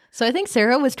 11. So I think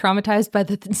Sarah was traumatized by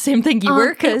the same thing you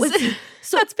were, because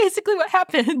so that's basically what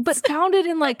happened. But founded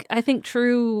in like, I think,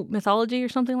 true mythology or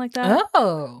something like that.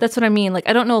 Oh. That's what I mean. Like,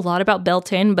 I don't know a lot about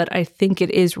Beltane, but I think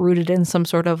it is rooted in some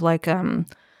sort of like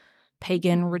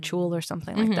pagan ritual or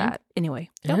something like that. Anyway.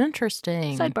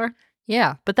 Interesting. Sidebar.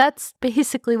 Yeah, but that's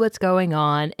basically what's going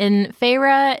on. And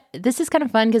Feyre, this is kind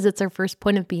of fun because it's our first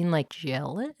point of being like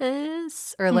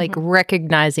jealous or like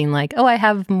recognizing like, oh, I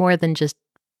have more than just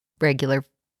regular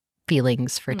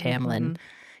feelings for Tamlin.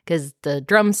 Because the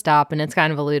drums stop and it's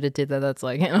kind of alluded to that's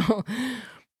like, you know,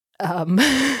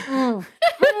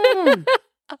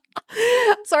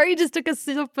 sorry, you just took a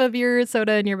sip of your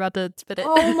soda and you're about to spit it.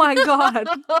 Oh my God.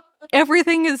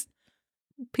 Everything is...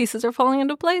 Pieces are falling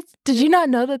into place. Did you not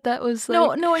know that was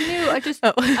like... No, I knew. I just,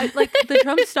 I like the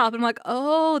drums stop. I'm like,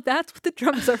 oh, that's what the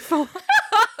drums are for.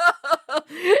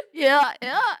 Yeah.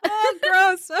 Oh,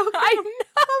 gross. Okay. I know.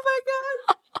 Oh my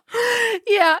God.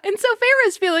 Yeah, and so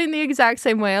Feyre's feeling the exact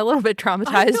same way, a little bit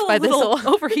traumatized by this whole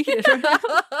overheated right now.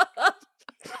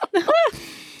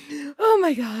 Oh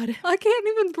my God. I can't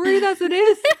even breathe as it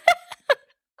is.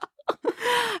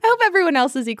 I hope everyone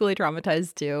else is equally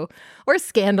traumatized too, or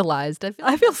scandalized.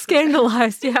 I feel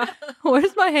scandalized. Yeah.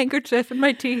 Where's my handkerchief and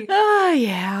my tea? Oh,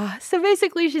 yeah. So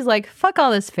basically, she's like, fuck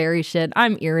all this fairy shit.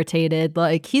 I'm irritated.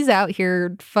 Like, he's out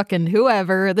here fucking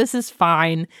whoever. This is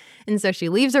fine. And so she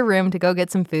leaves her room to go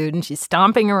get some food, and she's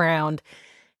stomping around.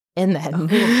 And then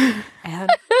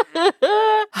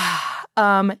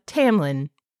Tamlin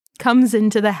comes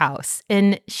into the house,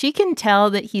 and she can tell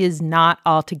that he is not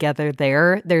altogether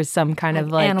there. There's some kind of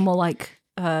like animal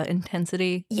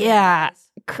intensity. Yeah,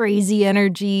 crazy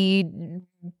energy,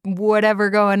 whatever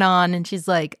going on. And she's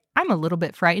like, I'm a little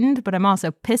bit frightened, but I'm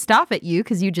also pissed off at you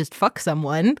because you just fuck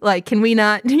someone. Like, can we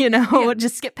not,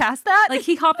 just skip past that? Like,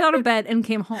 he hopped out of bed and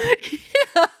came home.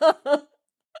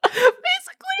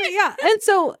 Basically. Yeah. And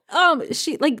so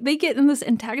she they get in this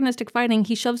antagonistic fighting.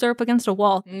 He shoves her up against a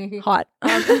wall. Mm-hmm. Hot.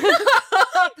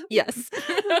 Yes.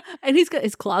 And he's got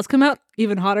his claws come out,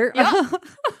 even hotter. Yep.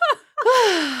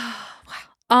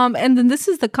 And then this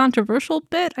is the controversial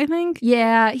bit, I think.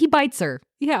 Yeah, he bites her.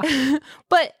 Yeah.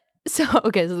 But so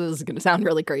this is going to sound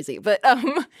really crazy, but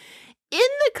in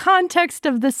the context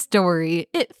of the story,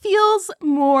 it feels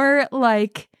more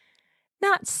like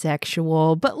not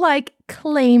sexual, but like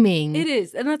claiming. It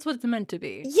is, and that's what it's meant to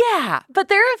be. Yeah, but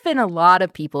there have been a lot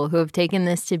of people who have taken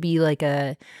this to be like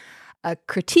a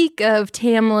critique of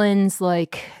Tamlin's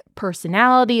like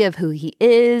personality, of who he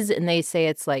is, and they say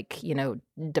it's like,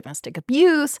 domestic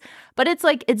abuse, but it's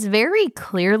like it's very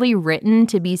clearly written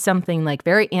to be something like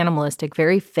very animalistic,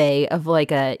 very fae, of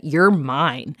like you're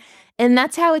mine. And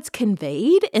that's how it's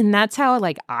conveyed, and that's how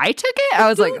like I took it. I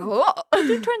was like, oh,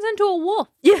 it turns into a wolf.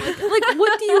 Yeah, like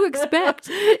what do you expect?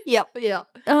 Yep, yeah.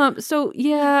 So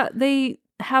yeah, they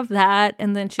have that,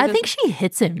 and then I think she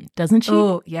hits him, doesn't she?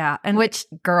 Oh yeah, and which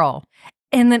girl?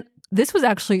 And then this was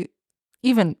actually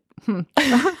even.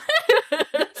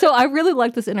 So I really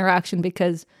like this interaction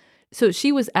because. So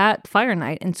she was at Fire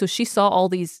Night, and so she saw all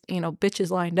these, bitches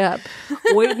lined up,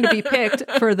 waiting to be picked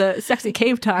for the sexy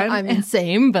cave time. I mean,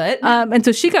 same, but... and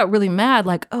so she got really mad,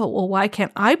 like, oh, well, why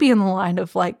can't I be in the line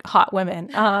of, like, hot women?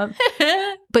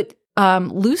 But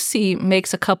Lucy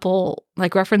makes a couple,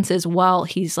 like, references while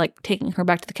he's, like, taking her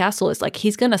back to the castle. It's like,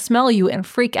 he's gonna smell you and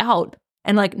freak out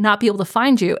and, like, not be able to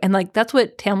find you. And, like, that's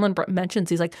what Tamlin mentions.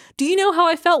 He's like, do you know how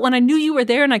I felt when I knew you were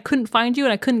there and I couldn't find you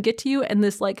and I couldn't get to you? And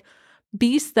this, like...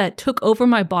 beast that took over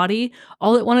my body,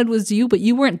 all it wanted was you, but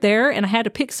you weren't there, and I had to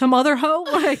pick some other hoe.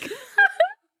 Like,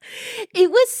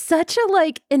 it was such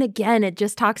a and again, it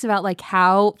just talks about like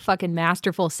how fucking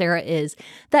masterful Sarah is,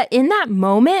 that in that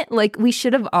moment, like, we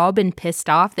should have all been pissed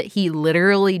off that he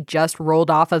literally just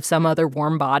rolled off of some other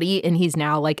warm body and he's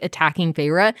now like attacking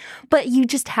Feyre. But you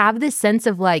just have this sense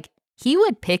of like, he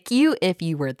would pick you if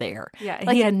you were there. Yeah,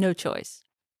 like, he had no choice.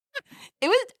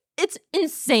 It's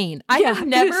insane. I have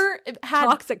never had...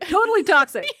 Toxic. Totally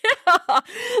toxic. Yeah.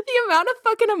 The amount of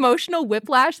fucking emotional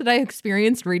whiplash that I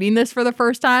experienced reading this for the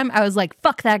first time, I was like,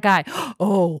 fuck that guy.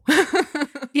 Oh.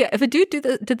 Yeah, if a dude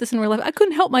did this in real life, I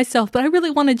couldn't help myself, but I really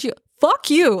wanted you.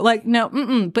 Fuck you. Like, no,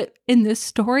 But in this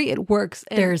story, it works.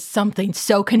 There's something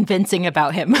so convincing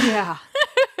about him. Yeah.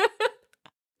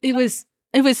 It was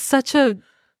such a...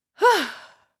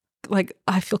 like,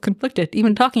 I feel conflicted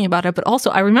even talking about it, but also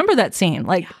I remember that scene.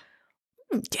 Like,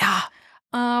 yeah.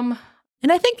 And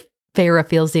I think Feyre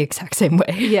feels the exact same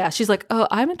way. Yeah, she's like, oh,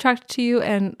 I'm attracted to you,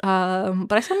 and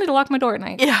but I still need to lock my door at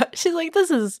night. Yeah, she's like, this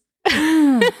is...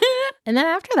 And then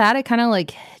after that, it kind of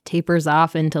like tapers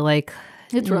off into like...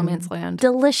 It's romance land.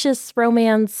 Delicious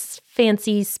romance,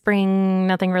 fancy spring,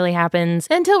 nothing really happens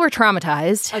until we're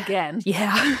traumatized. Again.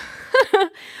 Yeah.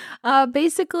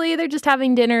 Basically, they're just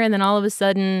having dinner, and then all of a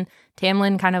sudden,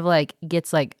 Tamlin kind of like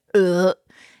gets like, ugh.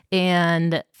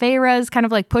 And Feyre's kind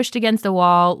of like pushed against the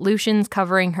wall. Lucian's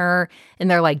covering her, and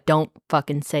they're like, don't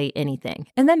fucking say anything.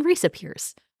 And then Rhys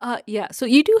appears. Yeah. So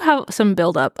you do have some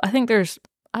buildup. I think there's,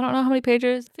 I don't know how many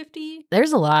pages, 50?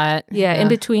 There's a lot. Yeah. In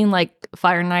between like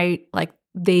Fire Night, like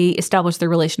they establish their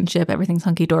relationship, everything's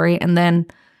hunky-dory, and then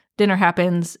dinner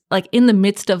happens, like in the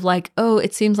midst of like, oh,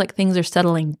 it seems like things are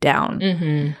settling down.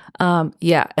 Mm-hmm.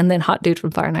 Yeah. And then hot dude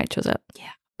from Fire Night shows up.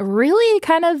 Yeah. Really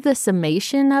kind of the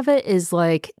summation of it is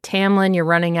like, Tamlin, you're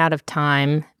running out of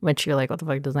time, which you're like, what the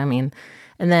fuck does that mean?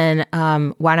 And then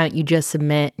why don't you just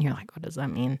submit? And you're like, what does that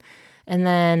mean? And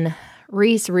then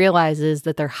Rhys realizes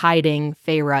that they're hiding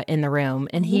Feyre in the room,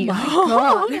 and he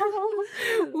Woo!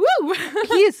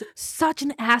 He is such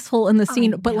an asshole in the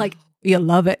scene, but like, you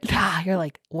love it. Yeah, you're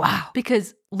like, wow.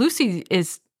 Because Lucy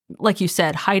is like you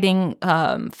said, hiding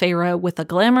Feyre with a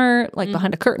glamour, like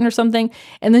behind a curtain or something.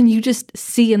 And then you just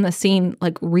see in the scene,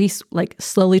 like Rhys like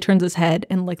slowly turns his head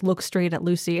and like looks straight at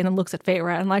Lucy and then looks at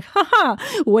Feyre and like, haha,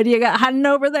 what do you got hiding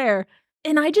over there?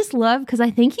 And I just love, because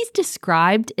I think he's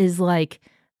described as like,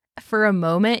 for a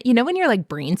moment, you know, when you're like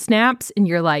brain snaps and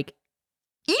you're like,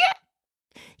 yeah,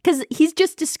 because he's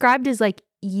just described as like,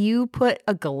 you put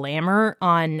a glamour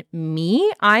on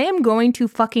me, I am going to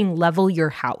fucking level your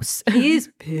house. He's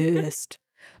pissed.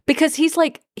 Because he's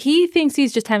like, he thinks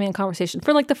he's just having a conversation.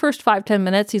 For like the first 5-10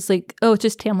 minutes, he's like, oh, it's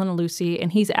just Tamlin and Lucy.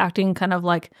 And he's acting kind of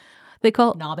like, they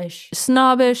call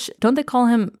snobbish. Don't they call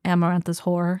him Amarantha's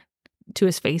whore to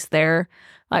his face there?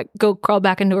 Like, go crawl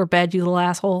back into her bed, you little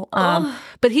asshole.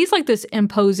 But he's like this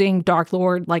imposing Dark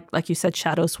Lord, like you said,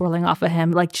 shadow swirling off of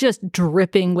him, like just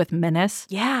dripping with menace.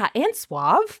 Yeah, and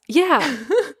suave. Yeah.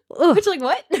 Which, like,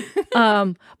 what?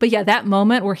 But yeah, that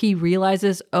moment where he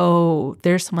realizes, oh,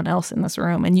 there's someone else in this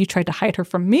room and you tried to hide her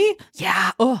from me.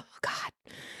 Yeah. Oh, God.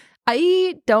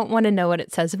 I don't want to know what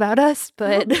it says about us,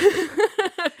 but...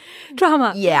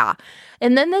 Drama. Yeah.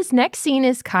 And then this next scene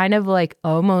is kind of like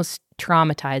almost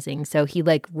traumatizing. So he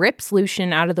like rips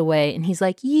Lucian out of the way and he's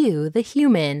like, you, the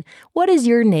human, what is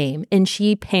your name? And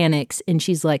she panics and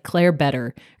she's like, Claire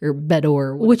Better or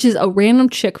Bedor. Which is a random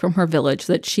chick from her village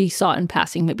that she saw in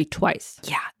passing maybe twice.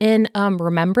 Yeah. And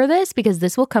remember this because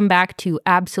this will come back to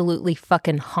absolutely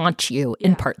fucking haunt you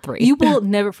in part 3. You will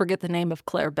never forget the name of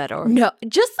Claire Bedor. No,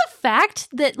 just the fact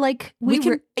that like we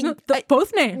can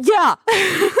both names. Yeah.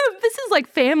 This is like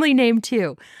family name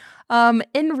too.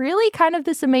 And really kind of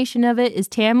the summation of it is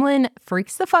Tamlin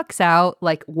freaks the fucks out,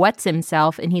 like wets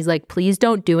himself, and he's like, please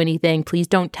don't do anything. Please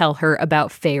don't tell her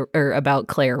about or about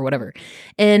Claire or whatever.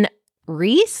 And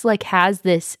Rhys like has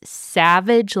this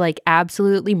savage, like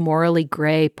absolutely morally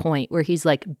gray point where he's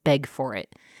like, beg for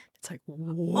it. It's like,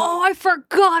 what? Oh, I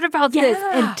forgot about this.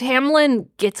 And Tamlin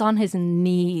gets on his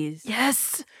knees.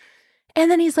 Yes.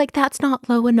 And then he's like, that's not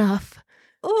low enough.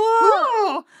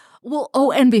 Oh.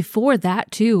 Well, and before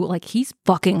that too, like he's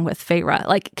fucking with Feyre,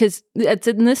 like because it's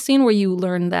in this scene where you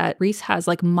learn that Rhys has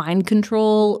like mind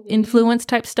control influence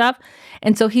type stuff,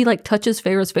 and so he like touches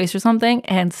Feyre's face or something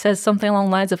and says something along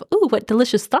the lines of, "Ooh, what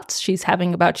delicious thoughts she's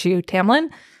having about you,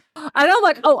 Tamlin." And I'm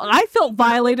like, oh, I felt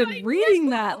violated reading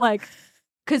that, like,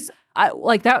 because I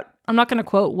like that. I'm not going to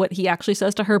quote what he actually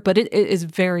says to her, but it is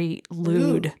very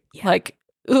lewd, like.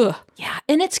 Ugh. Yeah,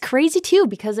 and it's crazy too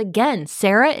because again,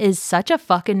 Sarah is such a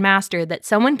fucking master that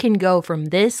someone can go from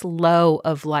this low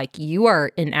of like you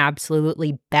are an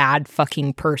absolutely bad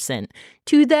fucking person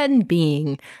to then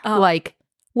being like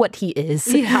what he is.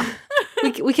 Yeah,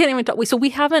 we can't even talk. So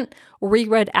we haven't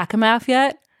reread Akamath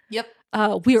yet. Yep.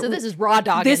 So this is raw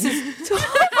dogging. This is.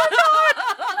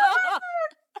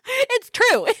 It's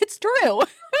true. It's true. I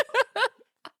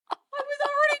was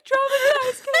already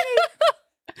traumatized.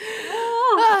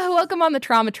 Welcome on the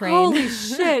trauma train. Holy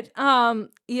shit.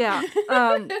 Yeah.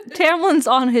 Tamlin's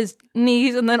on his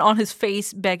knees and then on his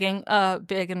face begging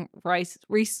Rhys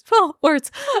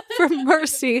words for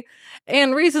mercy.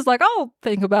 And Rhys is like, I'll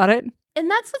think about it. And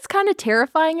that's what's kind of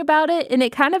terrifying about it. And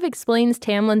it kind of explains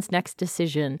Tamlin's next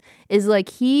decision is like,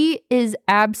 he is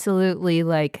absolutely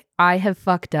like, I have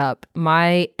fucked up.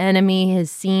 My enemy has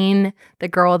seen the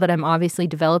girl that I'm obviously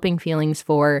developing feelings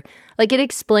for. Like it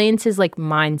explains his like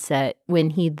mindset when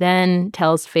he then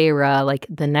tells Feyre like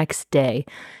the next day,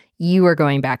 you are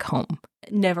going back home.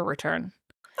 Never return.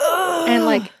 And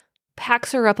like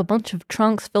packs her up a bunch of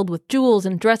trunks filled with jewels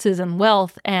and dresses and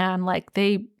wealth. And like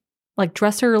they like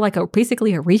dress her like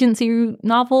basically a Regency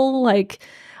novel, like,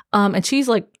 and she's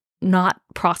like not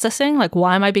processing, like,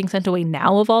 why am I being sent away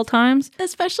now of all times?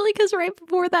 Especially because right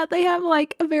before that they have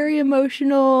like a very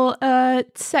emotional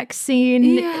sex scene.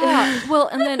 Yeah. Well,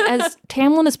 and then as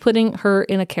Tamlin is putting her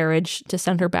in a carriage to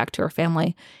send her back to her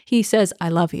family, he says, I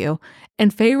love you.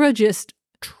 And Feyre just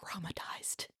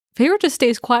traumatized. Feyre just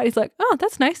stays quiet. He's like, oh,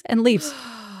 that's nice, and leaves.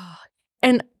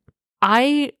 And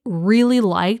I really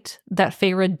liked that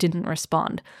Feyre didn't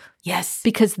respond. Yes.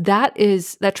 Because that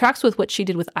tracks with what she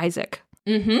did with Isaac.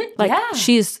 Mm-hmm. Like,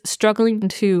 she's struggling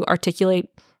to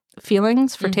articulate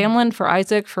feelings for Tamlin, for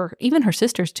Isaac, for even her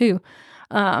sisters, too.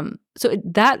 So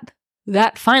that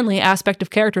finally aspect of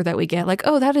character that we get, like,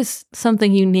 oh, that is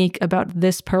something unique about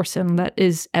this person that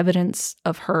is evidence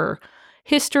of her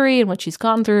history and what she's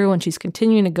gone through and she's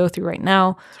continuing to go through right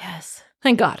now. Yes.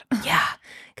 Thank God. Yeah.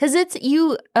 Because it's,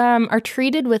 you are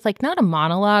treated with like not a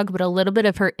monologue, but a little bit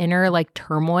of her inner like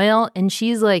turmoil. And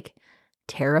she's like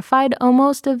terrified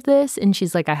almost of this. And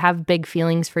she's like, I have big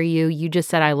feelings for you. You just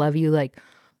said I love you. Like,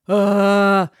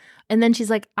 and then she's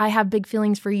like, I have big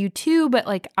feelings for you too. But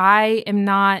like, I am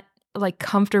not like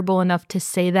comfortable enough to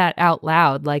say that out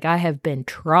loud. Like, I have been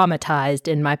traumatized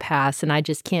in my past and I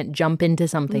just can't jump into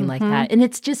something like that. And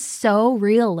it's just so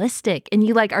realistic. And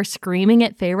you like are screaming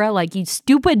at Feyre like, you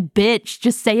stupid bitch,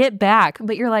 just say it back.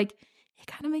 But you're like, it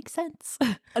kind of makes sense.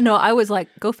 No, I was like,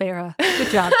 go Feyre. Good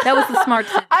job. That was the smart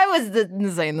thing. I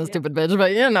was saying the stupid bitch,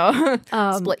 but you know,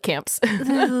 split camps.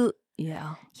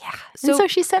 Yeah. So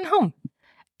she's sent home.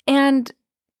 And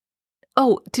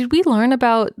did we learn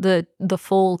about the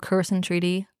full Curson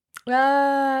Treaty?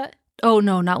 Oh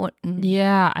no, not what.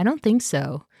 Yeah, I don't think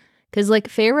so. Because like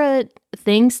Feyre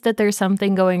thinks that there's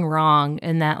something going wrong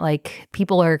and that like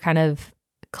people are kind of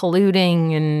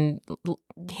colluding and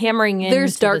hammering in.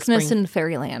 There's darkness in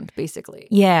fairyland, basically.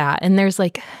 Yeah, and there's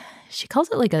like, she calls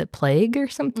it like a plague or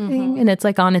something, and it's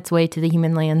like on its way to the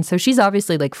human land. So she's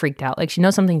obviously like freaked out. Like she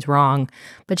knows something's wrong,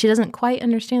 but she doesn't quite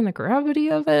understand the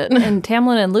gravity of it. And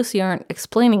Tamlin and Lucy aren't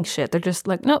explaining shit. They're just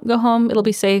like, nope, go home. It'll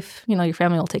be safe. You know, your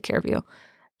family will take care of you.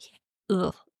 Yeah.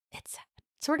 Ugh, it's sad.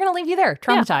 So we're going to leave you there,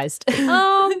 traumatized.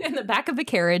 Yeah. In the back of the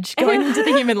carriage going into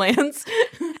the human lands.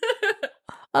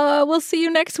 We'll see you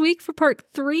next week for part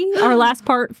 3, our last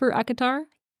part for Akatar.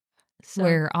 So,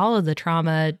 where all of the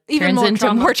trauma turns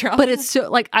into more trauma. But it's so,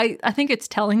 like, I think it's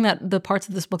telling that the parts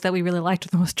of this book that we really liked are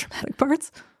the most dramatic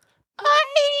parts. I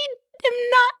am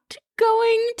not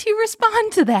going to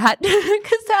respond to that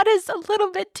because that is a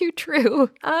little bit too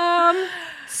true.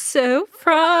 So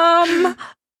from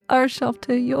our shelf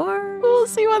to yours. We'll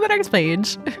see you on the next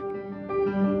page.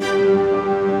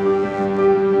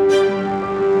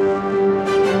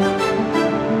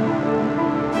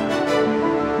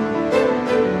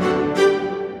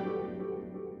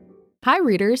 Hi,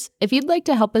 readers. If you'd like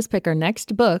to help us pick our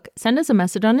next book, send us a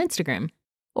message on Instagram.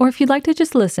 Or if you'd like to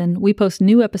just listen, we post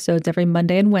new episodes every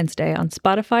Monday and Wednesday on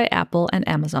Spotify, Apple, and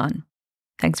Amazon.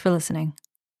 Thanks for listening.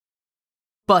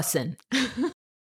 Bussin'.